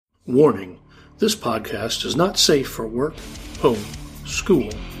Warning, this podcast is not safe for work, home, school,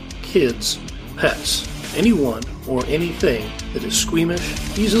 kids, pets, anyone or anything that is squeamish,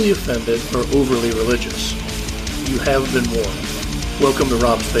 easily offended, or overly religious. You have been warned. Welcome to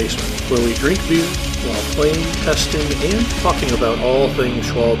Rob's Basement, where we drink beer while playing, testing, and talking about all things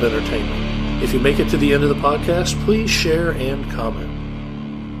Schwalb Entertainment. If you make it to the end of the podcast, please share and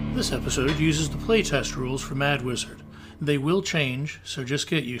comment. This episode uses the playtest rules for Mad Wizard. They will change, so just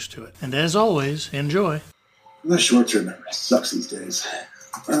get used to it. And as always, enjoy. My short-term memory sucks these days.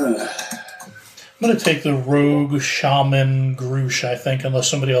 I'm going to take the Rogue Shaman Grush, I think,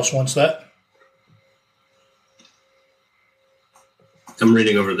 unless somebody else wants that. I'm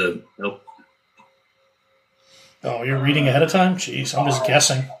reading over the... Nope. Oh, you're reading ahead of time? Jeez, I'm just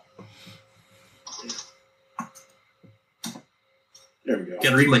guessing. There we go.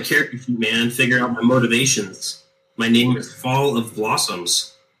 Gotta read my character sheet, man. Figure out my motivations. My name is Fall of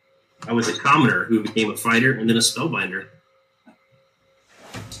Blossoms. I was a commoner who became a fighter and then a spellbinder.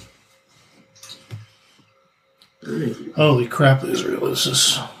 Holy crap, Israel.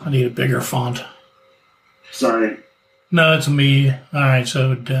 I need a bigger font. Sorry. No, it's me. Alright,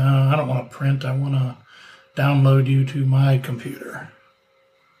 so I don't want to print. I want to download you to my computer.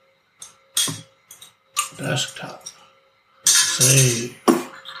 Desktop. Save.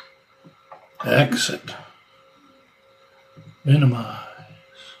 Exit. Minimize.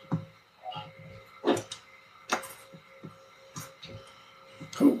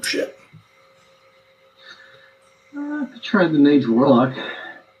 Oh, shit. I could try the Mage Warlock.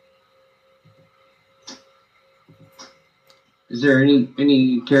 Is there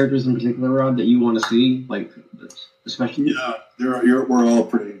any characters in particular, Rob, that you want to see? Like, especially? Yeah, we're all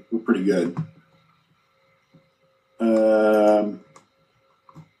pretty good.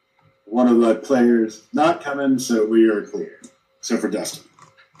 One of the players not coming, so we are clear. Except for Dustin.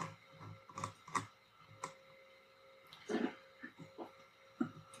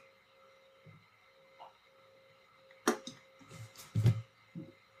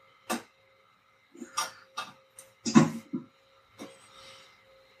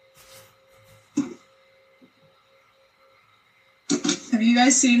 Have you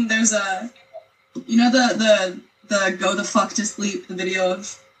guys seen, there's a, you know the Go the Fuck to Sleep, the video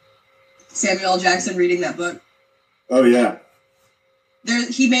of Samuel L. Jackson reading that book? Oh, yeah.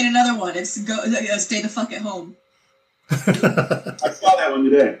 He made another one. It's Stay the Fuck at Home. I saw that one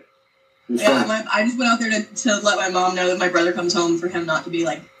today. Yeah, I just went out there to let my mom know that my brother comes home for him not to be,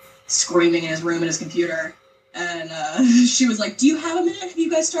 like, screaming in his room at his computer. And she was like, do you have a minute? Have you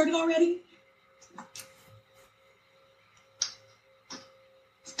guys started already?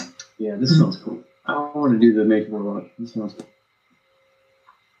 Yeah, this sounds cool. I want to do the Mage Warlock. This sounds cool.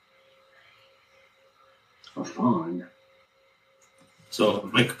 Oh, fun. So,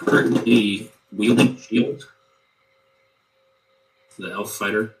 am I currently wielding shield? The elf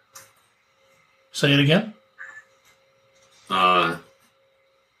fighter? Say it again? Am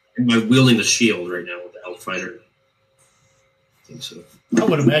I wielding the shield right now with the elf fighter? I think so. I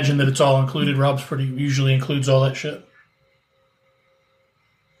would imagine that it's all included. Rob's usually includes all that shit.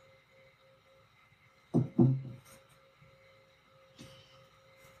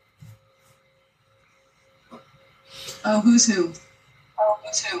 Oh, who's who?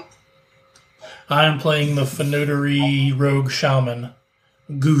 I am playing the Fenotary Rogue Shaman.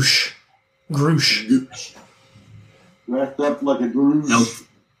 Grush. Wrapped up like a groove.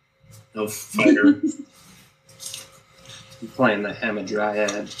 Elf fighter. I'm playing the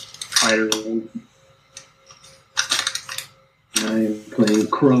Hamadryad fighter. I am playing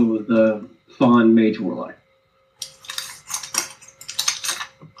Crow, the Fawn Mage Warlock.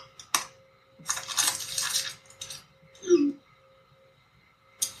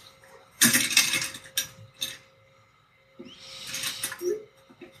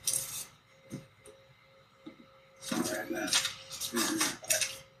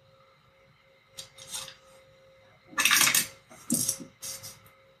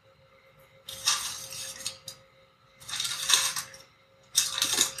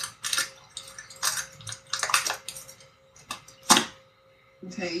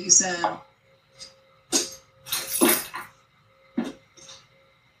 Okay, you said... How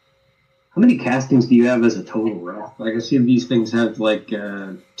many castings do you have as a total, Ralph? Like, I see these things have, like,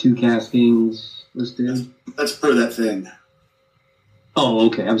 2 castings listed. That's per that thing. Oh,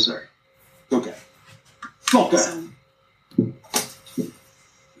 okay, I'm sorry. Okay. I'm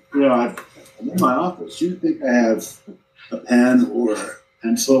in my office. You'd think I have a pen or a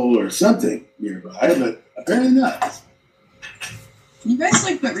pencil or something nearby, but apparently not. Can you guys,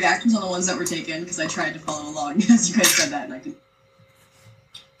 like, put reactions on the ones that were taken? Because I tried to follow along as you guys said that, and I could...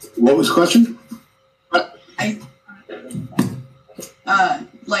 What was the question?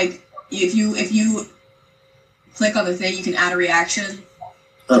 Like if you click on the thing, you can add a reaction.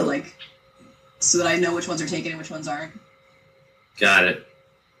 Oh. To, like, so that I know which ones are taken and which ones aren't. Got it.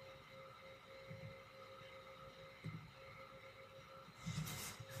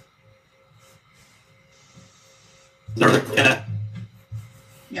 Yeah.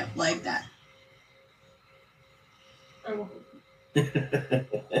 Yeah, like that.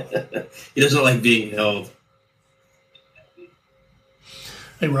 He doesn't like being held.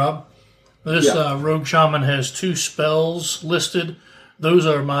 Hey, Rob. This Rogue Shaman has 2 spells listed. Those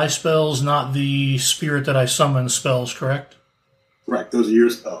are my spells, not the spirit that I summon spells, correct? Correct. Those are your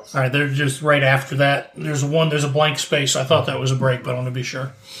spells. All right, they're just right after that. There's a blank space. I thought that was a break, but I want to be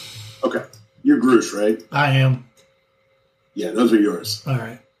sure. Okay. You're Groosh, right? I am. Yeah, those are yours. All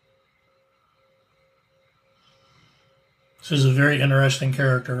right. This is a very interesting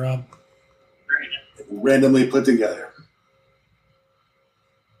character, Rob. Randomly put together.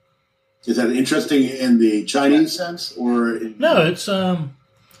 Is that interesting in the Chinese sense, or No, it's I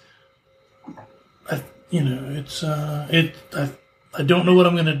don't know what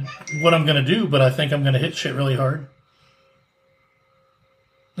I'm gonna do, but I think I'm gonna hit shit really hard,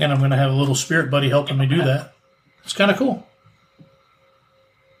 and I'm gonna have a little spirit buddy helping me do that. It's kind of cool.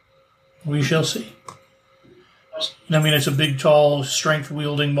 We shall see. I mean, it's a big, tall,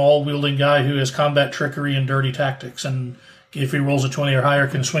 strength-wielding, maul-wielding guy who has combat trickery and dirty tactics, and if he rolls a 20 or higher,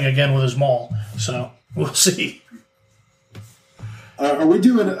 can swing again with his maul. So, we'll see. Are we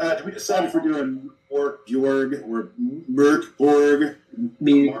doing? Did we decide if we're doing Orc Bjorg or Merc Borg?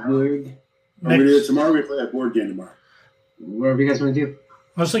 Borg. Are we do it tomorrow? We play a board game tomorrow. Whatever you guys want to do.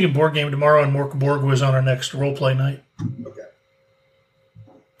 I was thinking board game tomorrow, and Mork Borg was on our next roleplay night. Okay.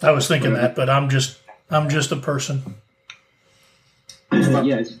 I was thinking that, but I'm just a person.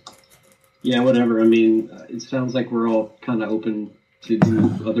 Yeah, whatever. I mean, it sounds like we're all kind of open to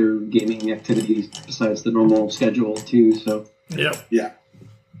do other gaming activities besides the normal schedule too. So Yep. Yeah.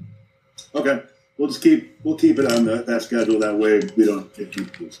 Okay. We'll keep it on that schedule. That way we don't get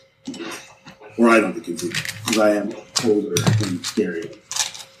confused, or I don't get confused because I am older and scary.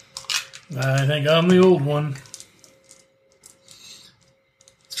 I think I'm the old one.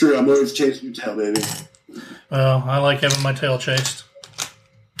 It's true. I'm always chasing your tail, baby. Well, I like having my tail chased.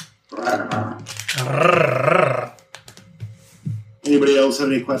 Anybody else have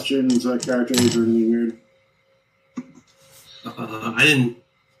any questions or characters or anything weird? I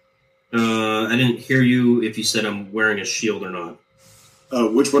didn't hear you if you said I'm wearing a shield or not.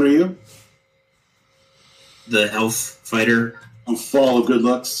 Which one are you? The health fighter. On Fall of Good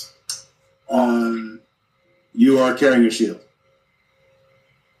Looks. You are carrying a shield.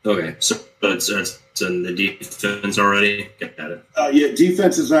 Okay, so it's in the defense already. Got it. Yeah,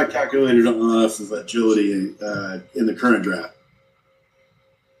 defense is not calculated off of agility in the current draft.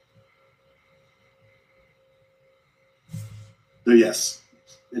 So yes,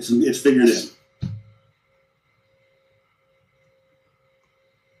 it's figured in.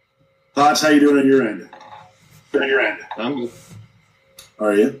 Thoughts? How you doing on your end? I'm good.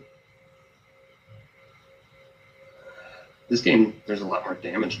 Are you? This game, there's a lot more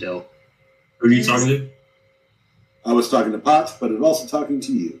damage dealt. Who are you talking to? I was talking to Potts, but I'm also talking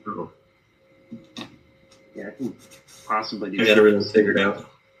to you. Oh. Yeah, I can possibly do I got everything figured out.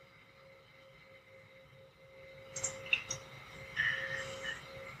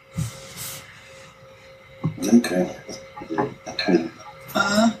 Okay.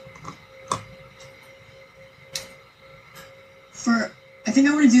 I think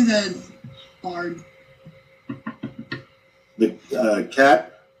I want to do the bard. The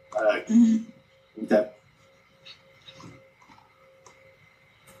cat? Okay.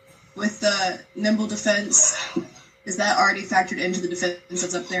 With the nimble defense, is that already factored into the defense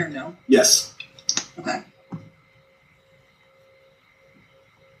that's up there or no? Yes. Okay.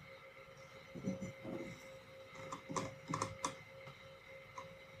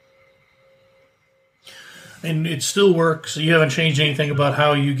 And it still works. You haven't changed anything about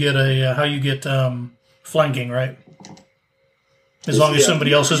how you get flanking, right? As long as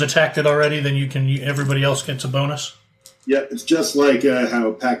somebody else has attacked it already, then everybody else gets a bonus. Yeah, it's just like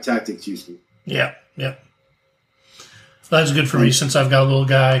how Pack Tactics used to. Yeah. That's good for me since I've got a little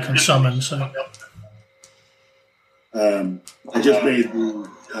guy I can summon. So I just made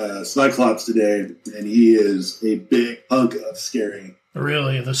Cyclops today, and he is a big hunk of scary.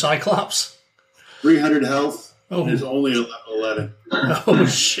 Really, the Cyclops? 300 health. Oh, and is only a level 11. Oh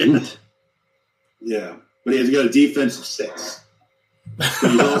shit! Yeah, but he's got a defense of 6.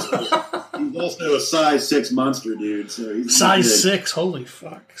 He's also a size 6 monster, dude. So he's Size 6, holy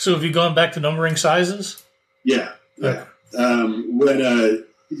fuck. So have you gone back to numbering sizes? Yeah. When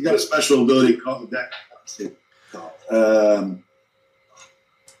he's got a special ability called that.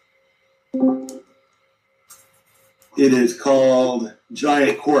 It is called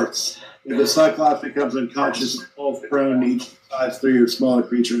Giant Quartz. If the Cyclops becomes unconscious and falls prone, each size 3 or smaller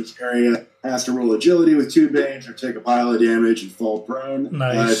creature in this area has to roll agility with 2 banes or take a pile of damage and fall prone.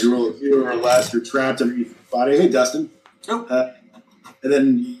 Nice. If you roll a 0 or less, you're trapped underneath the body. Hey, Dustin. Oh. And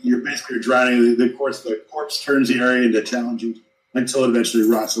then you're drowning. The corpse turns the area into challenging until it eventually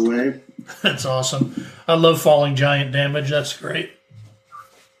rots away. That's awesome. I love falling giant damage. That's great.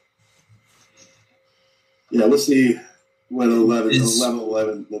 Yeah, we'll see what level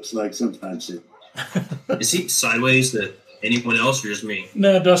 11 looks like sometime soon. Is he sideways to anyone else or just me?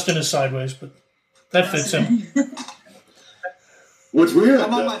 No, Dustin is sideways, but that fits him. What's weird?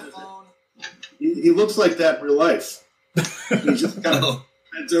 I'm on my phone. He looks like that in real life. He just kind of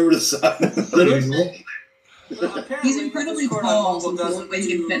bent over to the side. He's incredibly tall, so there's no way he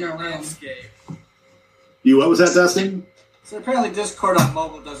can fit in a room. You, what was that, Dustin? So apparently Discord on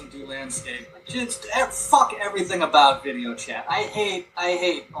mobile doesn't do landscape. Just fuck everything about video chat. I hate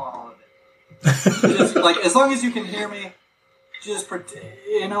all of it. Just, like, as long as you can hear me, just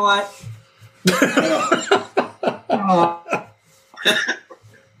you know what?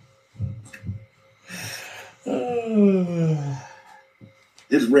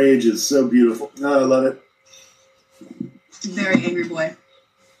 His rage is so beautiful. Oh, I love it. Very angry boy.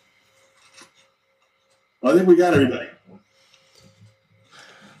 Well, I think we got everybody.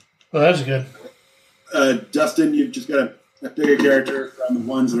 Well, that's good. Dustin, you've just got to pick a character from the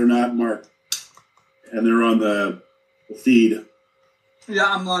ones that are not marked. And they're on the feed. Yeah,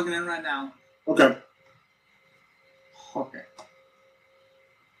 I'm logging in right now. Okay. Okay.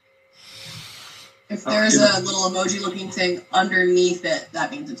 If there's a little emoji-looking thing underneath it,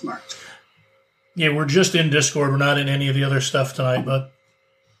 that means it's marked. Yeah, we're just in Discord. We're not in any of the other stuff tonight, but...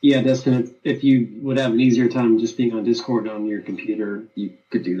 Yeah, Dustin, if you would have an easier time just being on Discord on your computer, you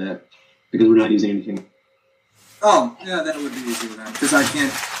could do that. Because we're not using anything. Oh, yeah, that would be easier then. Because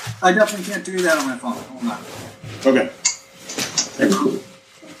I definitely can't do that on my phone. Hold on. Okay. Can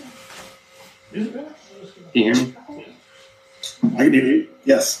you hear me? I can hear you.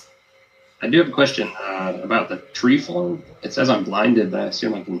 Yes. I do have a question about the tree form. It says I'm blinded, but I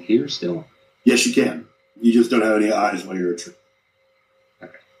assume I can hear still. Yes, you can. You just don't have any eyes while you're a tree.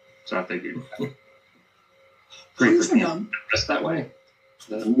 Okay. So I figured. Who's Great. young? Rest that way?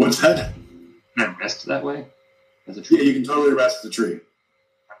 What's that? Can I rest that way? As a Yeah, tree? you can totally rest the tree.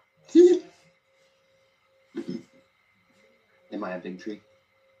 Am I a big tree?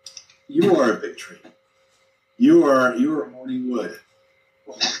 You are a big tree. You are a morning wood.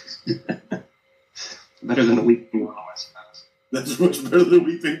 Better than a weeping willow, I suppose. That's much better than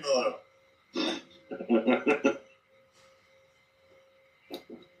weeping willow.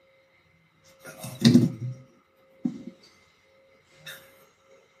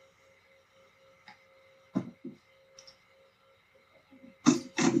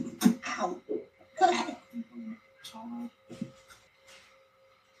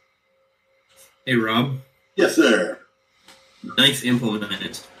 Hey, Rob. Yes, sir. Knife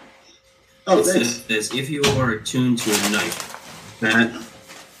implement. Oh, It thanks. says if you are attuned to a knife,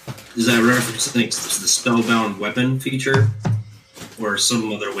 does that reference the spellbound weapon feature or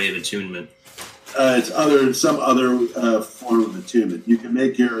some other way of attunement? It's some other form of attunement. You can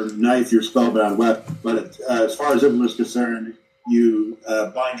make your knife your spellbound weapon, but as far as implement is concerned, you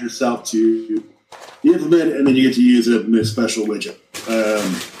bind yourself to the implement, and then you get to use it in a special widget.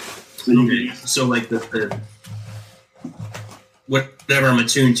 So like the whatever I'm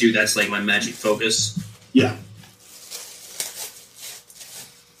attuned to, that's like my magic focus. Yeah.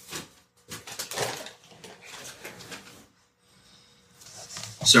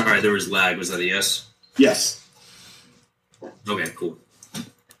 Sorry, there was lag. Was that a yes? Yes. Okay, cool.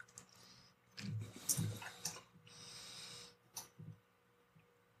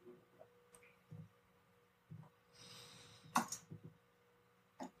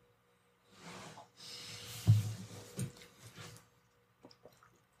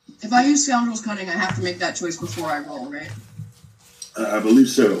 If I use Scoundrel's Cunning, I have to make that choice before I roll, right? I believe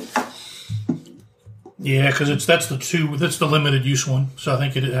so. Yeah, because that's the limited use one, so I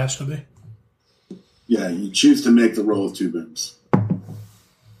think it has to be. Yeah, you choose to make the roll of 2 moves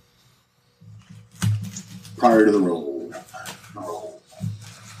prior to the roll.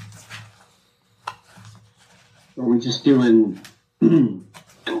 Are we just doing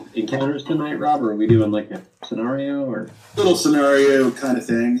encounters tonight, Rob, or are we doing like a scenario or Little scenario kind of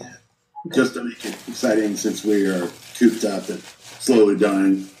thing, just to make it exciting since we are cooped up and slowly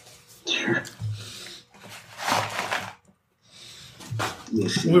dying. sure?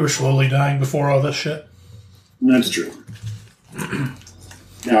 We were slowly dying before all this shit. That's true.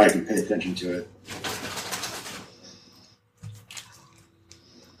 Now I can pay attention to it.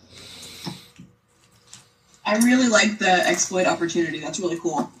 I really like the exploit opportunity. That's really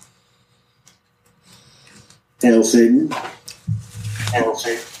cool. Hail Satan. Hail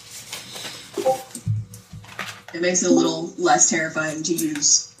Satan. It makes it a little less terrifying to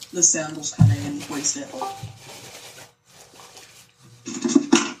use the sandals coming and waste it.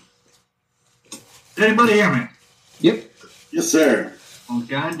 Did anybody hear me? Yep. Yes, sir. Oh,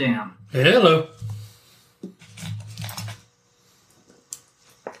 goddamn. Hello.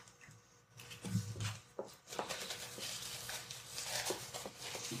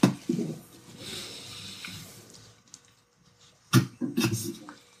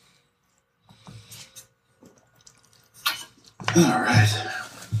 All right.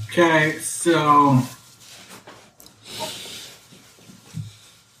 Okay, so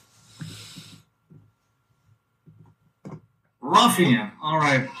Ruffian. All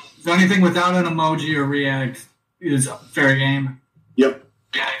right. So anything without an emoji or react is fair game. Yep.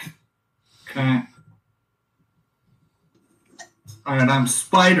 Okay. All right, I'm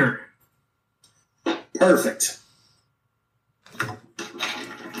Spider. Perfect. All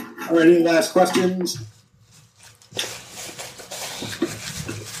right, any last questions?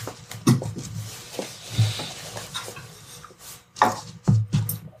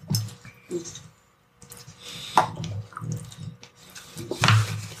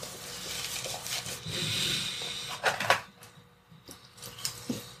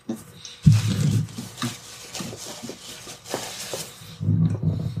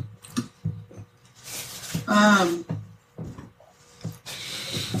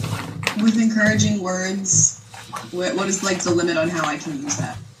 With encouraging words, what is like the limit on how I can use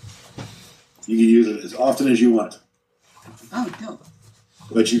that? You can use it as often as you want, Oh, dope.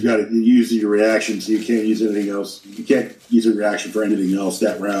 but you've got to use your reaction, so you can't use anything else. You can't use a reaction for anything else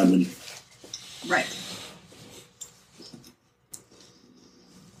that round. When Right.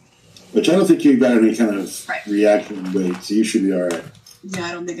 which I don't think you've got any kind of Right. reaction weight, so you should be all right. Yeah,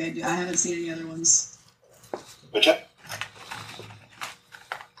 I don't think I do. I haven't seen any other ones.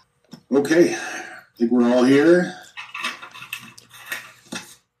 Okay, I think we're all here.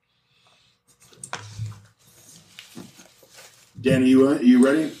 Danny, you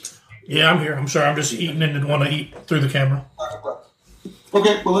ready? Yeah, I'm here. I'm sorry. I'm just eating and didn't want to eat through the camera.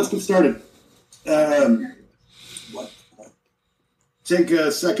 Okay, well, let's get started. Take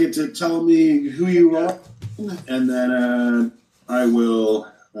a second to tell me who you are, and then I will.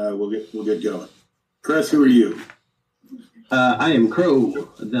 We'll get going. Chris, who are you? I am Crow,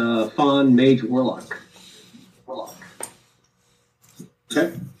 the Fawn Mage Warlock.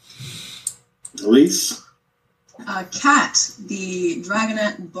 Okay. Elise. Kat, the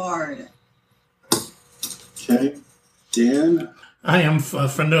Dragonet Bard. Okay. Dan. I am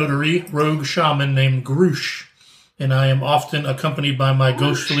Fenodari, rogue shaman named Groosh, and I am often accompanied by my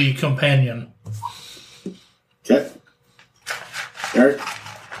ghostly companion. Okay. Eric.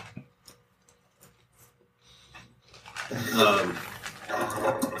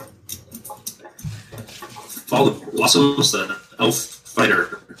 Fall of Blossoms, the elf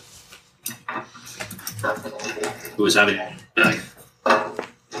fighter who was having Okay.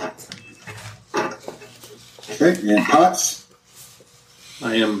 And Potts.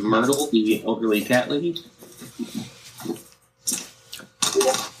 I am Myrtle, the elderly cat lady.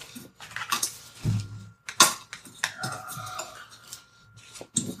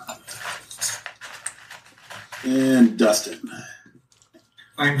 And Dustin.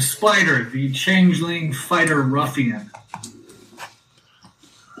 I'm Spider, the changeling fighter ruffian.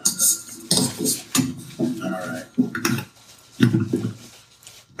 All right.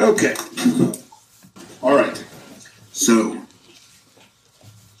 Okay. All right. So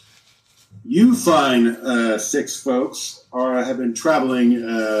you find 6 folks have been traveling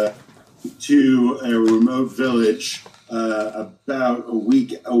to a remote village about a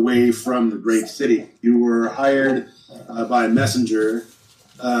week away from the great city. You were hired by a messenger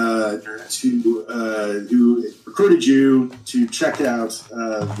who recruited you to check out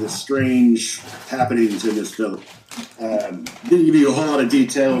the strange happenings in this village. Didn't give you a whole lot of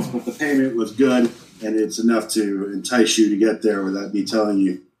details, but the payment was good, and it's enough to entice you to get there without me telling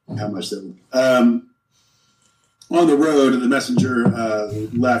you how much that would. On the road, the messenger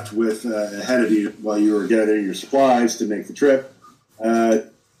left with ahead of you while you were gathering your supplies to make the trip.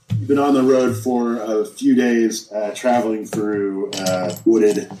 You've been on the road for a few days, traveling through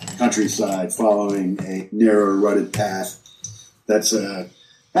wooded countryside, following a narrow, rutted path that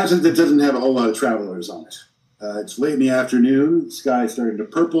doesn't have a whole lot of travelers on it. It's late in the afternoon. The sky's starting to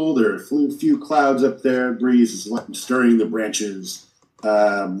purple. There are a few clouds up there. Breeze is stirring the branches.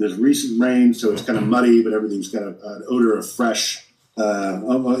 There's recent rain, so it's kind of muddy, but everything's got an odor of fresh.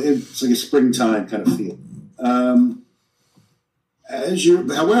 It's like a springtime kind of feel.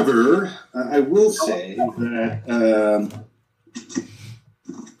 However, I will say that,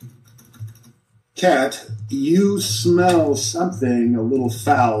 Kat, you smell something a little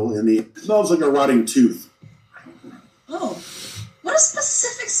foul it smells like a rotting tooth. Oh, what a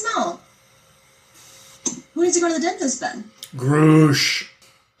specific smell. Who needs to go to the dentist then? Groosh.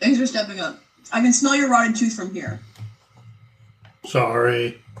 Thanks for stepping up. I can smell your rotted tooth from here.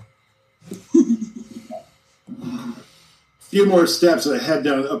 Sorry. A few more steps ahead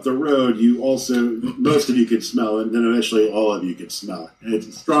up the road, most of you can smell it, and then eventually all of you can smell it. And it's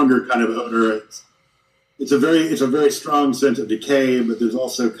a stronger kind of odor. It's a very strong sense of decay, but there's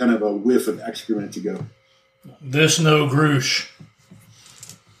also kind of a whiff of excrement to go. This no Groosh.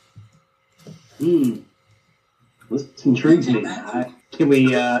 This intrigues me. Can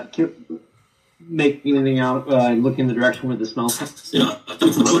we make anything out, look in the direction where the smell comes? Yeah, I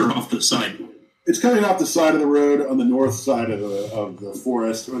think the road off to the side. It's coming off the side of the road on the north side of the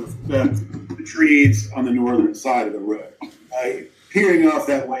forest, or the trees on the northern side of the road. Peering off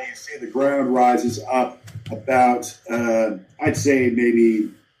that way, you see the ground rises up about, I'd say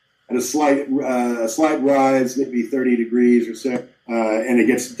maybe at a slight rise, maybe 30 degrees or so, and it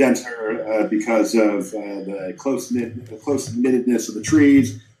gets denser because of the close knittedness of the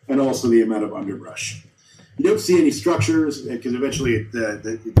trees and also the amount of underbrush. You don't see any structures because eventually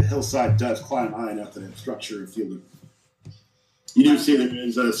the hillside does climb high enough that it's structure and field. You do see that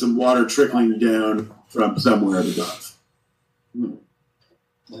there's some water trickling down from somewhere above.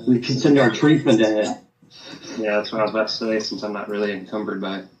 We can send our treatment ahead. Yeah, that's what I was about to say, since I'm not really encumbered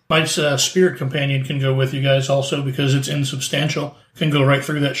by it. My spirit companion can go with you guys also because it's insubstantial. Can go right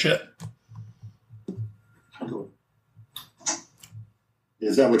through that shit. Cool.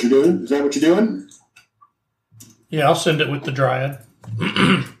 Is that what you're doing? Yeah, I'll send it with the Dryad.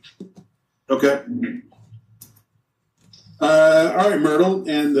 Okay. All right, Myrtle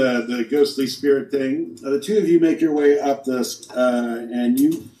and the ghostly spirit thing. The two of you make your way up this, and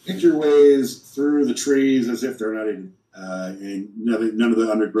you pick your ways through the trees as if they're not in none of the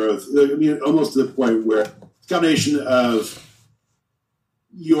undergrowth. I mean, almost to the point where it's a combination of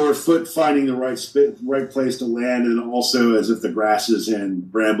your foot finding the right place to land, and also as if the grasses and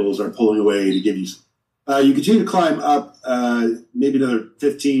brambles are pulling away to give you. You continue to climb up maybe another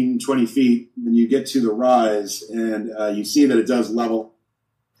 15, 20 feet, and you get to the rise, and you see that it does level.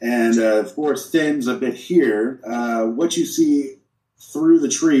 And of course, thins a bit here. What you see through the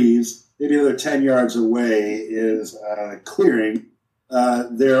trees, maybe another 10 yards away, is clearing.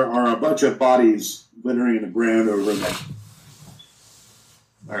 There are a bunch of bodies littering in the ground over there.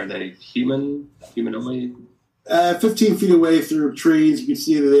 Are they humanoid? 15 feet away through trees, you can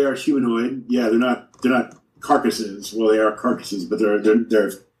see that they are humanoid. Yeah, they're not carcasses. Well, they are carcasses, but they're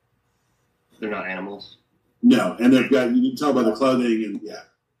not animals. No, and you can tell by the clothing, and yeah.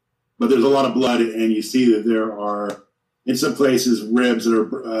 But there's a lot of blood, and you see that there are, in some places, ribs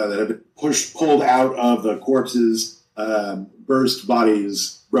that have been pulled out of the corpses, burst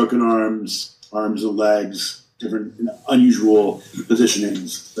bodies, broken arms and legs, different unusual positionings.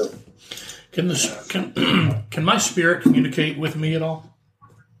 So. Can my spirit communicate with me at all?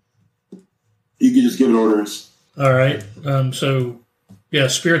 You can just give it orders. All right. So, yeah,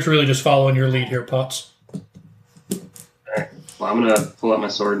 spirit's really just following your lead here, Potts. All right. Well, I'm going to pull out my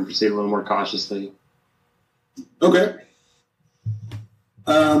sword and proceed a little more cautiously. Okay.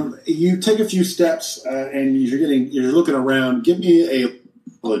 You take a few steps, and you're looking around. Give me a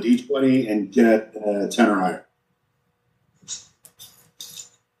D20 and get 10 or higher.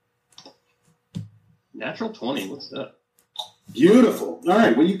 Natural 20. What's that? Beautiful. All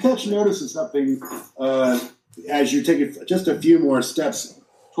right. Well, you catch notice of something as you take just a few more steps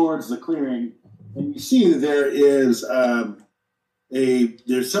towards the clearing, and you see that there is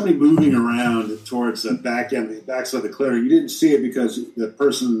there's somebody moving around towards the backside of the clearing. You didn't see it because the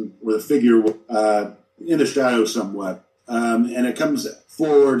person or the figure was in the shadow somewhat, and it comes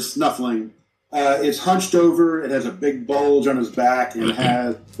forward snuffling. It's hunched over. It has a big bulge on his back and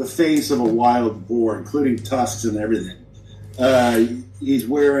has the face of a wild boar, including tusks and everything. He's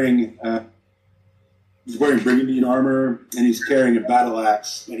wearing He's wearing brigandine armor, and he's carrying a battle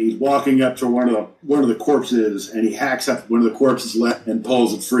axe, and he's walking up to one of the corpses, and he hacks up one of the corpses left and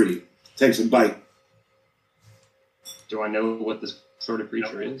pulls it free. Takes a bite. Do I know what this sort of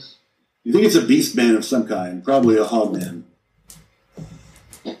creature is? You think it's a beast man of some kind, probably a hog man.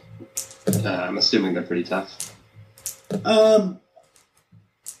 I'm assuming they're pretty tough. I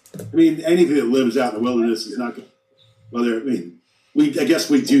mean, anything that lives out in the wilderness is not good. I guess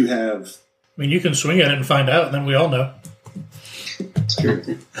we do have. I mean, you can swing at it and find out, and then we all know. It's true.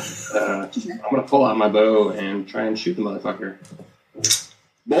 I'm going to pull out my bow and try and shoot the motherfucker.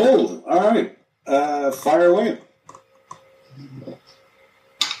 Bold. All right. Fire away.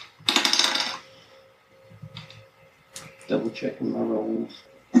 Double checking my rolls.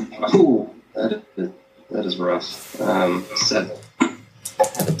 Oh, that is rough. 7.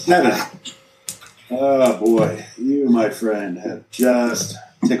 7. Oh, boy. You, my friend, have just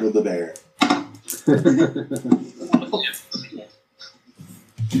tickled the bear.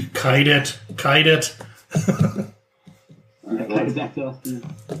 Kite it. I gotta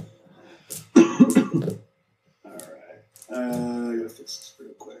fix this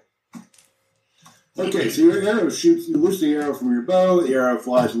real quick. Okay, so your arrow shoots. You loose the arrow from your bow. The arrow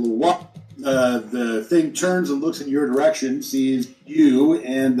flies a little walk. The thing turns and looks in your direction, sees you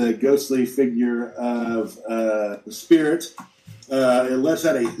and the ghostly figure of the spirit. It lets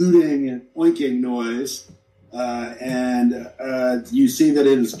out a hooting and oinking noise, and you see that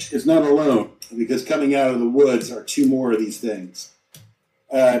it's not alone, because coming out of the woods are 2 more of these things.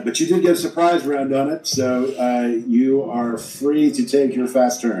 But you did get a surprise round on it, so you are free to take your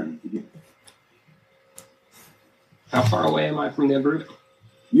fast turn. How far away am I from the group?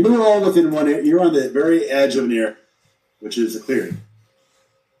 You are all within one. You're on the very edge of an area, which is a clearing.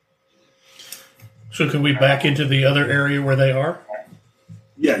 So can we back into the other area where they are?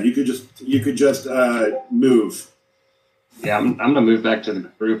 Yeah, you could just move. Yeah, I'm going to move back to the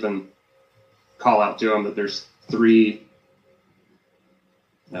group and call out to them that there's 3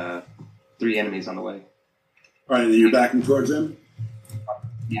 enemies on the way. All right, and you're backing towards them?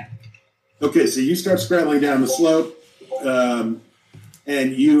 Yeah. Okay, so you start scrambling down the slope,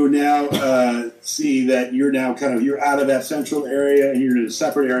 and you now see that you're out of that central area, and you're in a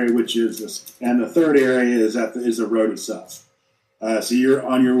separate area, which is this, and the third area is the road itself. So you're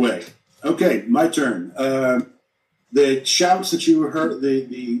on your way. Okay, my turn. The shouts that you heard,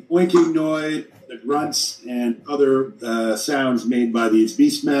 the oinking noise, the grunts, and other sounds made by these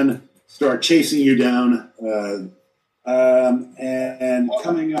beastmen start chasing you down, and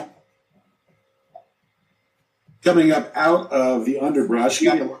coming up out of the underbrush.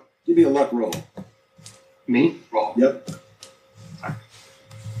 Give me a luck roll. Me? Roll. Yep.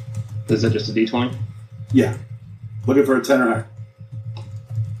 Is that just a D20? Yeah. Looking for a 10 or higher.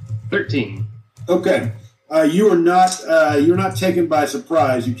 13. Okay. You're not taken by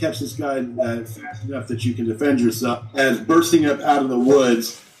surprise. You catch this guy fast enough that you can defend yourself as bursting up out of the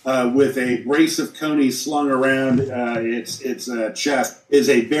woods with a brace of conies slung around its chest is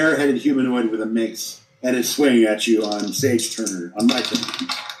a bare-headed humanoid with a mace, and it's swinging at you on Sage Turner, on my turn.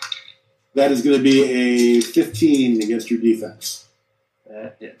 That is going to be a 15 against your defense.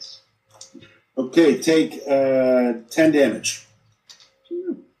 That hits. Okay, take 10 damage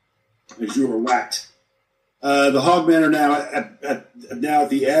as you are whacked. The Hogmen are now at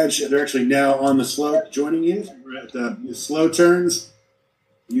the edge. They're actually now on the slope, joining you. We're at the slow turns.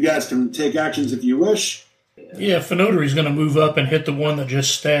 You guys can take actions if you wish. Yeah, Fenodory's going to move up and hit the one that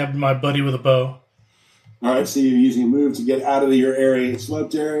just stabbed my buddy with a bow. All right, so you're using a move to get out of your area,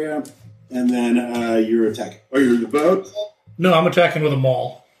 sloped area, and then you're attacking. Oh, you're the bow? No, I'm attacking with a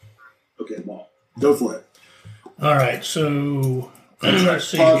maul. Okay, maul. Go for it. All right, so let's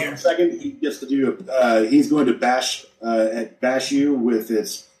see Pause here. for a second. He gets to do. He's going to bash you with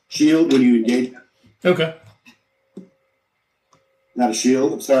his shield when you engage. Okay. Not a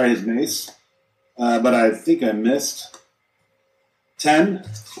shield. I'm sorry, his mace. But I think I missed. 10.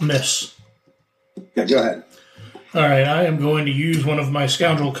 Miss. Okay, go ahead. All right, I am going to use one of my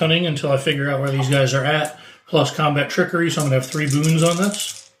Scoundrel Cunning until I figure out where these guys are at, plus Combat Trickery, so I'm going to have 3 boons on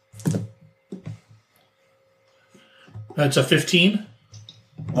this. That's a 15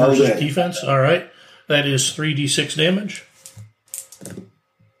 versus Okay. defense. All right, that is 3d6 damage.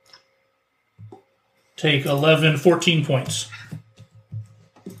 Take 14 points.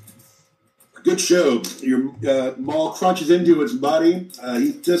 Good show. Your maul crunches into its body.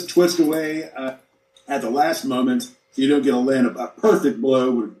 He just twists away at the last moment, so you don't get to land a perfect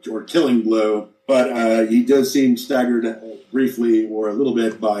blow or killing blow, but he does seem staggered briefly or a little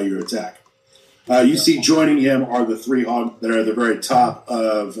bit by your attack. You see joining him are the 3 hogs that are at the very top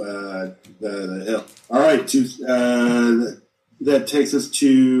of the hill. All right, that takes us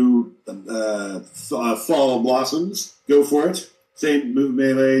to Fall of Blossoms. Go for it. Same move,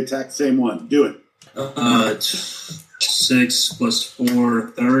 melee, attack, same one. Do it. 6 plus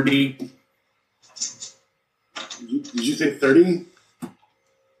 4, 30. Did you say 30?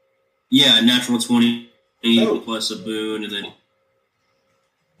 Yeah, natural 20 Oh. plus a boon, and then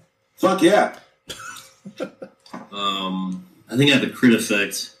Fuck yeah. I think I have a crit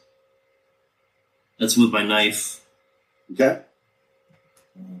effect. That's with my knife. Okay.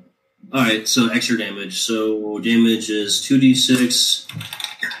 Alright, so extra damage. So damage is 2d6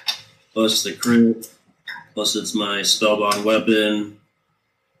 plus the crit, plus it's my spellbound weapon.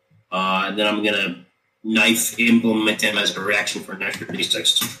 And then I'm going to knife implement him as a reaction for an extra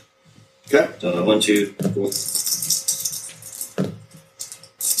d6. Okay. So 1, 2, 4.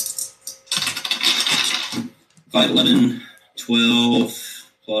 5, 11, 12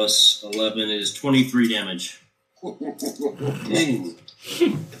 plus 11 is 23 damage. Dang.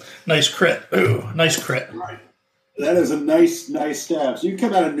 Nice crit. Ooh, nice crit. That is a nice stab. So you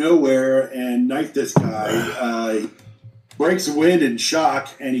come out of nowhere and knife this guy. Breaks wind in shock,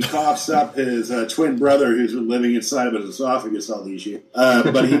 and he coughs up his twin brother who's been living inside of his esophagus all these years.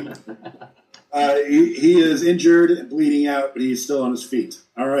 But he is injured and bleeding out, but he's still on his feet.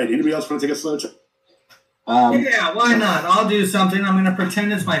 All right. Anybody else want to take a slow check? Yeah, why not? I'll do something. I'm going to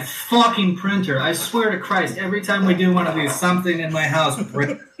pretend it's my fucking printer. I swear to Christ, every time we do one of these, something in my house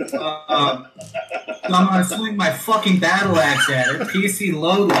breaks. I'm going to swing my fucking battle axe at it. PC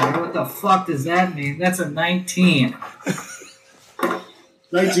loadout. What the fuck does that mean? That's a 19.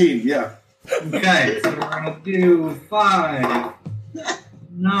 19, yeah. Okay, so we're going to do 5,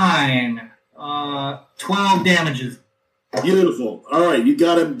 9, 12 damages. Beautiful. All right, you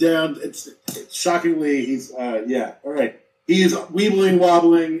got him down. It's shockingly, he's, yeah. All right. He is weebling,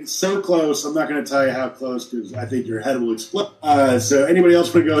 wobbling, so close. I'm not going to tell you how close because I think your head will explode. So anybody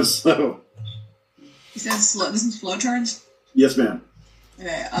else want to go slow? He says slow. This is flow charge? Yes, ma'am.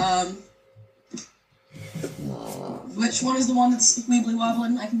 Okay, which one is the one that's weebly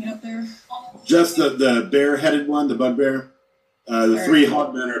wobbling? I can get up there. Just the bear-headed one, the bugbear. The 3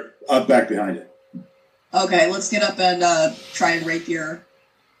 hogmen are up back behind it. Okay, let's get up and try and rapier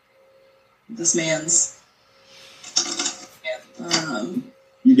this man's.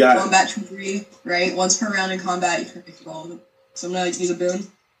 You got it. Combat 3, right? Once per round in combat, you can roll. So I'm going to use a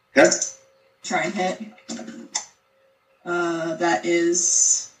boon. Okay. Try and hit. That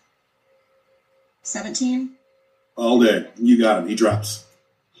is 17. All day. You got him. He drops.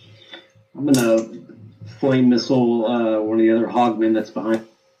 I'm going to flame missile one of the other hogmen that's behind.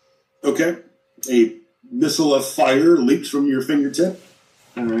 Okay. A missile of fire leaps from your fingertip.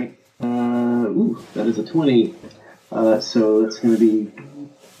 All right. Ooh, that is a 20. So that's going to be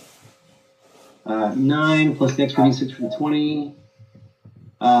 9 plus the extra d6 for the 20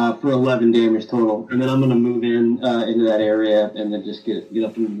 for 11 damage total. And then I'm going to move in into that area and then just get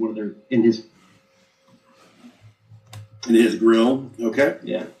up in one of their in his grill. Okay.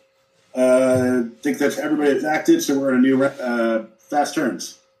 Yeah. Think that's everybody that's acted. So we're in a new fast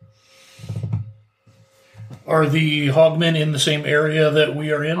turns. Are the hogmen in the same area that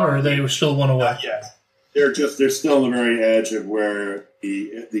we are in, or are they still one away? Not yet. They're still on the very edge of where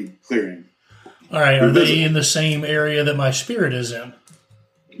the clearing. All right. Are they in the same area that my spirit is in?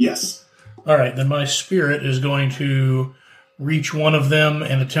 Yes. All right. Then my spirit is going to reach one of them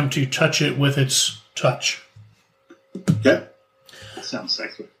and attempt to touch it with its touch. Okay. That sounds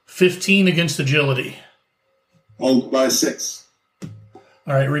sexy. 15 against agility. All by 6.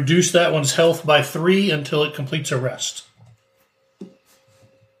 All right. Reduce that one's health by 3 until it completes a rest.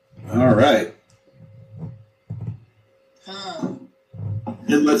 All right.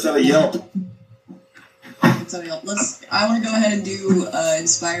 It lets out a yelp. I want to go ahead and do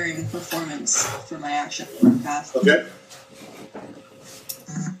inspiring performance for my action path. Okay.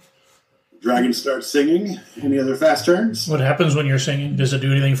 Dragon starts singing. Any other fast turns? What happens when you're singing? Does it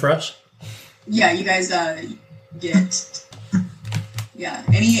do anything for us? Yeah, you guys get... Yeah,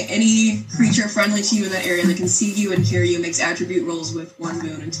 any creature friendly to you in that area that can see you and hear you makes attribute rolls with 1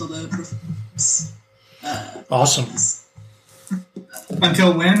 boon until the performance... Awesome.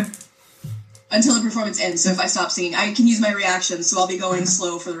 Until when? Until the performance ends. So if I stop singing, I can use my reaction, so I'll be going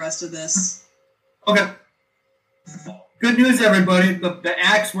slow for the rest of this. Okay. Good news, everybody. The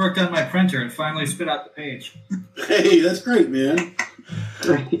axe worked on my printer and finally spit out the page. Hey, that's great, man.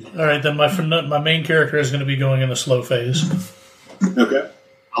 All right, then my main character is going to be going in the slow phase. Okay.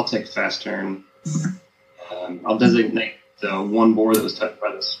 I'll take fast turn. I'll designate the one boar that was touched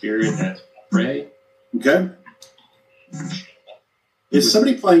by the spirit as prey. Okay. Is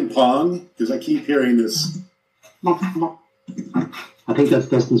somebody playing Pong? Because I keep hearing this. I think that's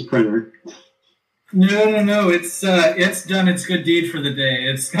Dustin's printer. No. It's done its good deed for the day.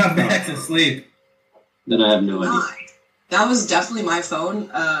 It's gone back to sleep. Then I have no idea. That was definitely my phone.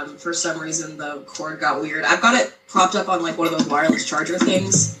 For some reason, the cord got weird. I've got it propped up on like one of those wireless charger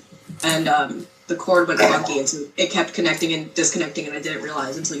things, and the cord went funky, and so it kept connecting and disconnecting, and I didn't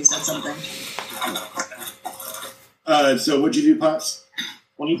realize until you said something. So what'd you do, Pops?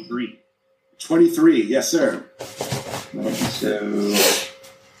 23. 23. Yes, sir. So.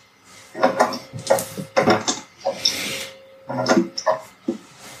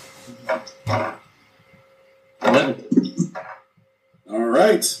 All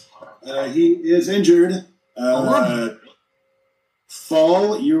right. He is injured.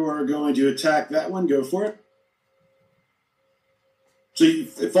 Fall, you are going to attack that one. Go for it. So,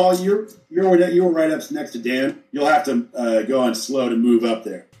 Fall, you're right up next to Dan. You'll have to go on slow to move up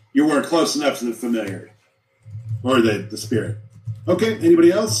there. You weren't close enough to the familiar or the spirit. Okay.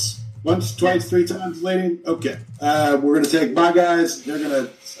 Anybody else? Once, twice, three times, lady. Okay. We're going to take my guys. They're going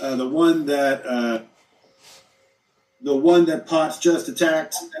to the one that Potts just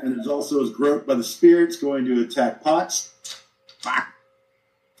attacked, and is also is groped by the spirits, going to attack Potts.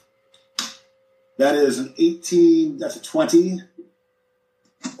 That is an 18. That's a 20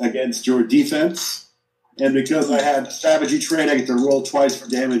 against your defense. And because I had Savagery trait, I get to roll twice for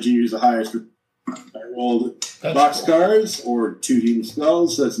damage and use the highest. I rolled boxcars or 2 demon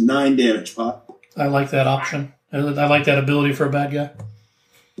spells, so that's 9 damage, Pot. I like that option. I like that ability for a bad guy.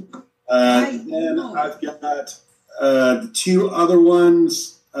 Then I've got the 2 other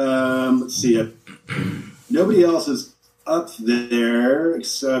ones. Let's see. Nobody else is up there,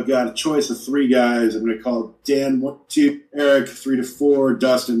 so I've got a choice of 3 guys. I'm going to call Dan 1, 2, Eric 3 to 4,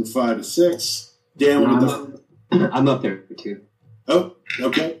 Dustin 5 to 6. Dan, I'm up there for 2. Oh,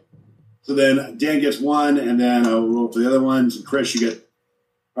 okay. So then Dan gets 1, and then I'll roll for the other ones. And Chris, you get.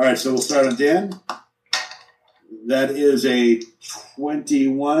 All right, so we'll start on Dan. That is a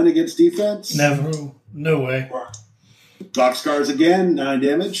 21 against defense. Never. No way. Boxcars again, 9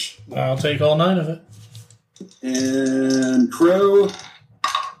 damage. I'll take all 9 of it. And Crow,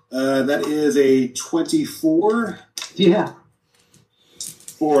 that is a 24. Yeah.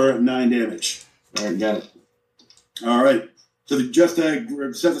 For 9 damage. All right, got it. All right. So just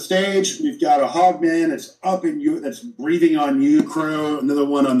to set the stage, we've got a Hogman that's up in you, that's breathing on you, Crow. Another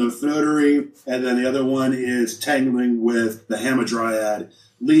one on the Notary, and then the other one is tangling with the Hamadryad,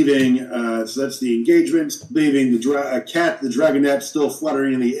 leaving. So that's the engagement, leaving the cat, the dragonette, still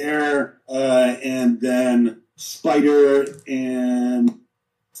fluttering in the air, and then Spider and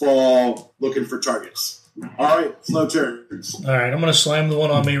Fall looking for targets. All right, slow turns. All right, I'm going to slam the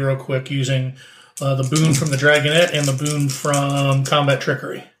one on me real quick using the boon from the Dragonette and the boon from Combat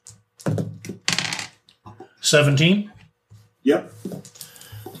Trickery. 17. Yep.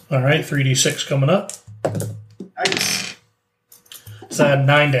 All right, 3d6 coming up. Nice. So I had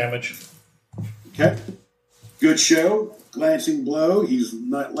 9 damage. Okay. Good show. Glancing blow. He's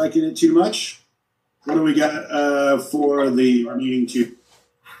not liking it too much. What do we got for the remaining 2?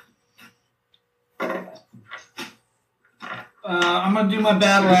 I'm going to do my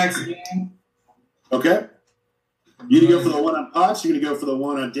battle axe again. Okay. You going to go for the one on Potts? You're going to go for the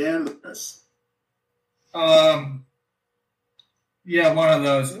one on Dan? Yeah, one of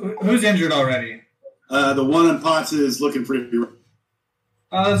those. Who's injured already? The one on Potts is looking pretty rough.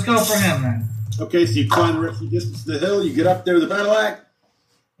 Let's go for him then. Okay, so you climb the rest of the distance to the hill. You get up there with the battle axe.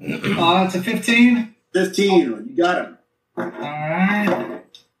 It's a 15. 15. You got him. All right.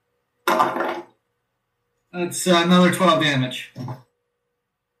 That's another 12 damage.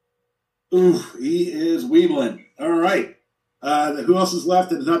 Ooh, he is weebling. All right. Who else is left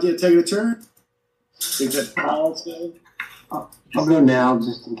that has not yet taken a turn? I think that's Paul still. I'll go now,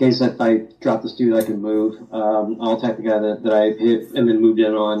 just in case if I drop this dude, I can move. I'll attack the guy that I hit and then moved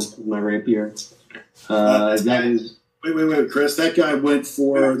in on with my rapier. That is... Wait, Chris. That guy went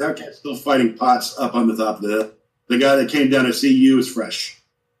for... That guy's still fighting Potts up on the top of the hill. The guy that came down to see you is fresh.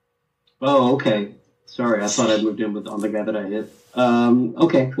 Oh, okay. Sorry, I thought I moved in on the guy that I hit.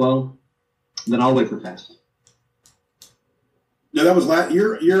 Okay, well, then I'll wait for fast. No, that was last.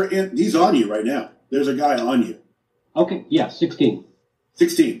 You're in. He's on you right now. There's a guy on you. Okay, yeah, 16.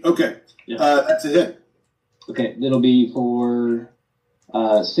 16. Okay, yeah. That's a hit. Okay, it'll be for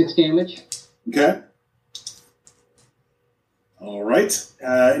 6 damage. Okay. All right.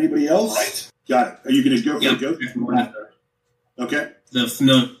 Anybody else? Right. Got it. Are you going to go for the ghost? Okay. The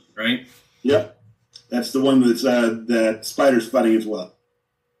FNUT, right? Yep. That's the one that's that Spider's fighting as well.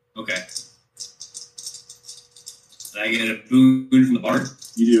 Okay. I get a boon from the bard.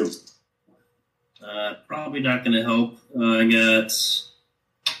 You do. Probably not going to help. I got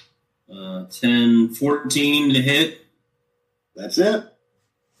 10, 14 to hit. That's it.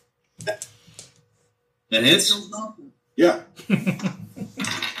 That hits. Yeah.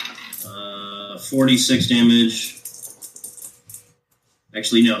 46 damage.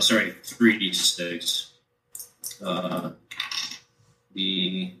 Actually, no, sorry, 3d6.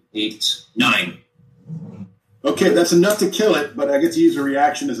 The 8, 9. Okay, that's enough to kill it, but I get to use a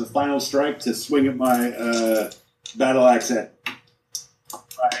reaction as a final strike to swing at my battle axe at,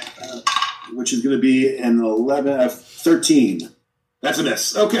 which is going to be an 13. That's a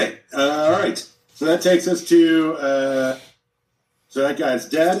miss. Okay, all right. So that takes us to. So that guy's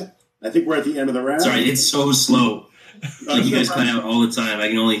dead. I think we're at the end of the round. Sorry, it's so slow. Like you guys cut out all the time. I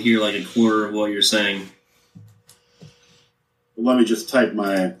can only hear like a quarter of what you're saying. Let me just type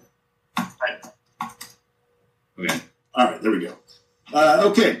my. Okay. All right, there we go.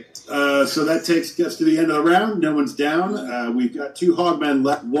 Okay, so that takes us to the end of the round. No one's down. We've got 2 hogmen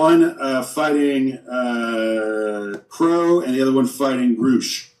left. One fighting Crow, and the other one fighting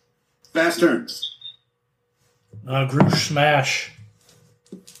Groosh. Fast turns. Groosh smash.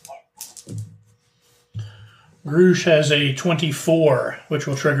 Groosh has a 24, which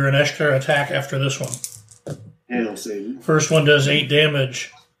will trigger an extra attack after this one. Hail saving. First one does 8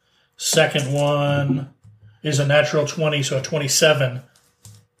 damage. Second one is a natural 20, so a 27.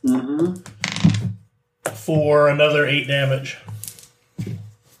 Mm-hmm. For another 8 damage.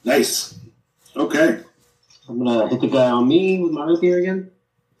 Nice. Okay. I'm gonna hit the guy on me with my rapier again.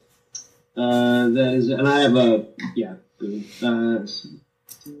 That is, and I have a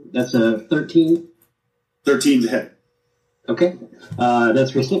that's a 13. 13's a hit. Okay,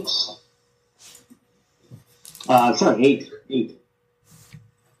 that's for 6. Sorry, 8. 8.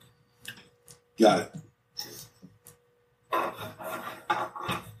 Got it.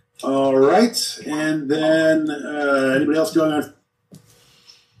 All right, and then anybody else going on?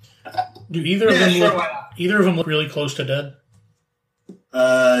 Do either of them look really close to dead?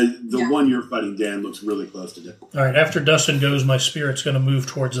 The one you're fighting, Dan, looks really close to death. All right, after Dustin goes, my spirit's going to move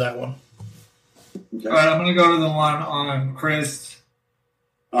towards that one. Okay. All right, I'm going to go to the one on Chris.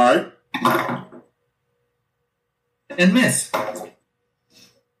 All right. And miss.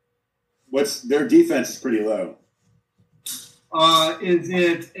 What's their defense is pretty low. Is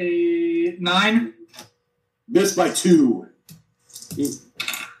it a 9? Missed by 2.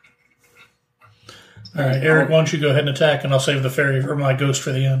 All right, Eric, why don't you go ahead and attack, and I'll save the fairy or my ghost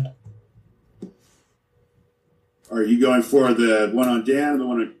for the end. Are you going for the one on Dan or the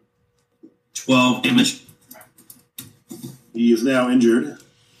one on... 12 damage. He is now injured.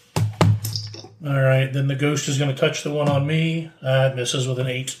 All right, then the ghost is going to touch the one on me. It misses with an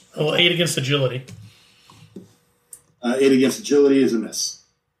 8. Oh, 8 against agility. 8 against agility is a miss.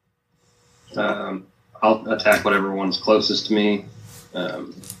 I'll attack whatever one's closest to me.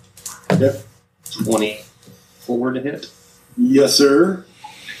 Yep. 24 to hit. Yes, sir.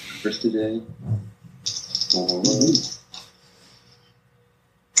 First today.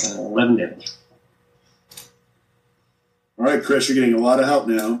 11 damage. All right, Chris, you're getting a lot of help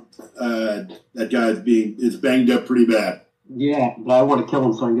now. That guy is banged up pretty bad. Yeah, but I want to kill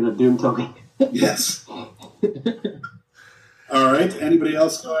him, so I'm going to doom token. Yes. All right. Anybody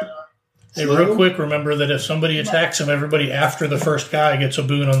else going on? Hey, real quick, remember that if somebody attacks him, everybody after the first guy gets a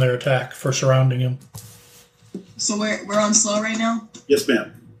boon on their attack for surrounding him. So we're on slow right now? Yes,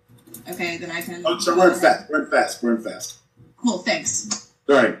 ma'am. Okay, then I can... Oh, so we're in fast. We're in fast. Cool, thanks.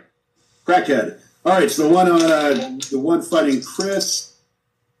 All right. Crackhead. All right, so the one fighting Chris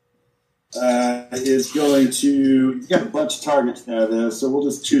is going to... You've got a bunch of targets now, though, so we'll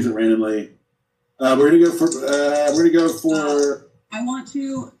just choose it randomly. We're going to go for... I want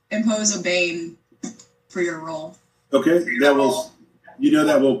to impose a bane for your roll. Okay, that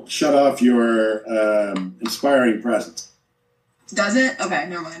will shut off your inspiring presence. Does it? Okay,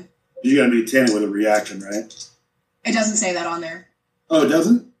 never mind. You got to maintain it with a reaction, right? It doesn't say that on there. Oh, it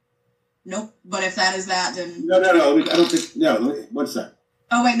doesn't? Nope. But if that is that, then... No. I don't think... No, what's that?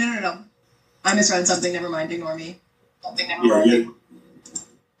 Oh, wait, no. I misread something. Never mind. Ignore me. Yeah.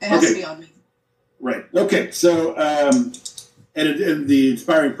 It has to be on me. Right. Okay, so... And the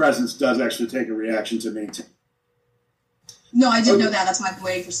inspiring presence does actually take a reaction to maintain. No, I didn't know that. That's why I've been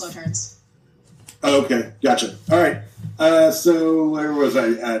waiting for slow turns. Oh, okay, gotcha. All right. So where was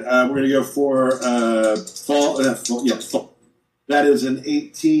I at? We're going to go for fall. Yes, fall. That is an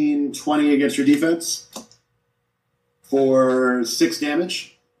 18-20 against your defense for 6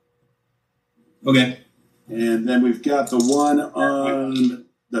 damage. Okay. And then we've got the one on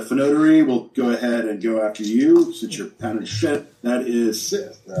the Fenotary will go ahead and go after you since you're pounding shit. That is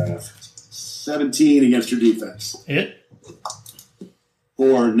 17 against your defense Hit.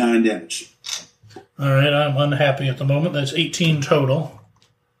 for 9 damage. All right, I'm unhappy at the moment. That's 18 total.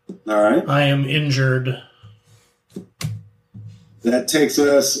 All right. I am injured. That takes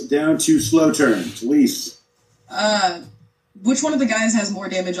us down to slow turns. Lise. Which one of the guys has more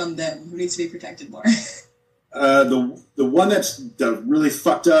damage on them? Who needs to be protected more? The one that's really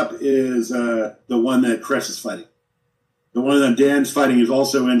fucked up is the one that Chris is fighting. The one that Dan's fighting is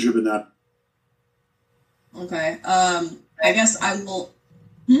also injured, but not. Okay. I guess I will.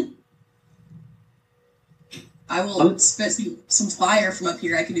 I will spit some fire from up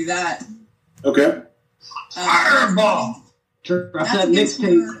here. I can do that. Okay. Fireball. Drop That's that against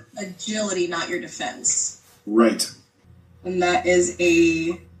mixtape. your agility, not your defense. Right. And that is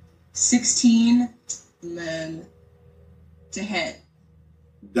a 16, and then to hit.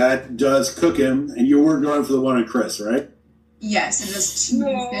 That does cook him, and you were going for the one on Chris, right? Yes, it does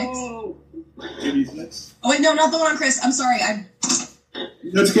 2d6. 2d6. Oh wait, no, not the one on Chris. I'm sorry.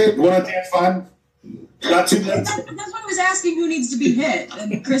 That's okay. The one on Dan's fine. Not too late. That's why I was asking who needs to be hit,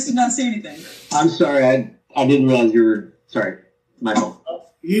 and Chris did not say anything. I'm sorry, I didn't realize you were. Sorry, my fault.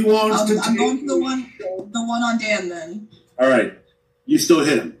 He wants to. I'm going for the one on Dan then. All right. You still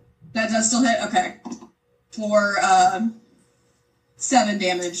hit him. That does still hit. Okay, for 7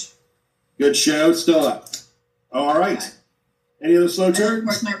 damage. Good show. Still up. All right. Okay. Any other slow And of turns?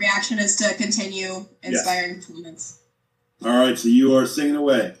 course, my reaction is to continue inspiring performance. All right. So you are singing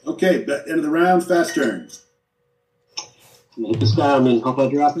away. Okay. End of the round. Fast turns. Hit the sky on me. Hope I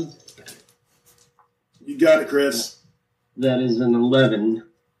drop it. You got it, Chris. That is an 11.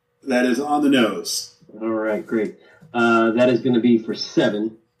 That is on the nose. All right, great. That is going to be for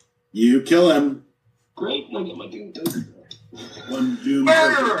 7. You kill him. Great. I get my doom token. One doom. All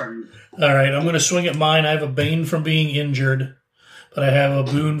right, I'm going to swing at mine. I have a bane from being injured, but I have a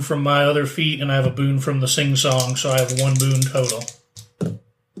boon from my other feat, and I have a boon from the sing-song, so I have 1 boon total.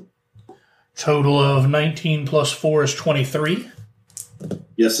 Total of 19 plus 4 is 23.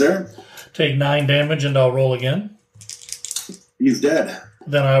 Yes, sir. Take 9 damage, and I'll roll again. He's dead.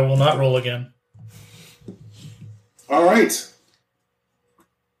 Then I will not roll again. All right.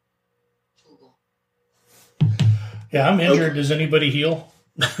 Yeah, I'm injured. Does anybody heal?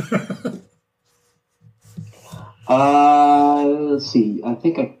 Let's see. I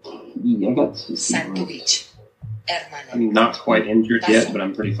think I got to see. Santovich, hermano, I'm not quite injured yet, but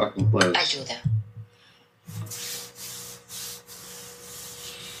I'm pretty fucking close. ayuda.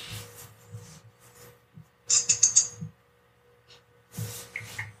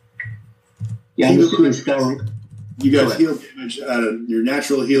 Yeah, I'm just doing spell. You guys heal damage. Your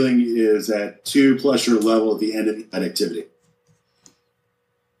natural healing is at 2 plus your level at the end of that activity.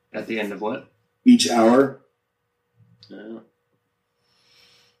 At the end of what? Each hour. All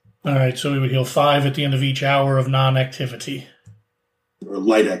right, so we would heal 5 at the end of each hour of non-activity. Or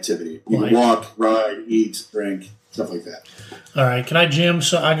light activity. You Light. can walk, ride, eat, drink, stuff like that. All right, can I jam?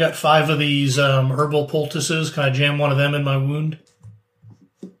 So I got 5 of these herbal poultices. Can I jam one of them in my wound?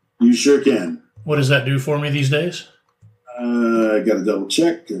 You sure can. What does that do for me these days? I got to double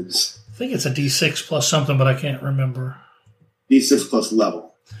check. It's I think it's a D6 plus something, but I can't remember. D6 plus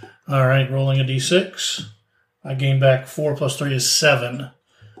level. All right, rolling a D6. I gain back 4 plus 3 is 7.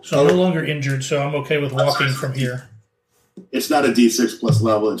 So I'm no longer injured, so I'm okay with walking from here. It's not a D6 plus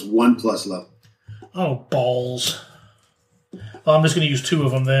level. It's 1 plus level. Oh, balls. Well, I'm just going to use 2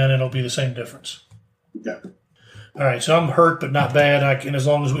 of them then, and it'll be the same difference. Okay. All right, so I'm hurt, but not bad. I can, as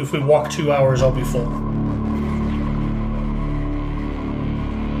long as if we walk 2 hours, I'll be full.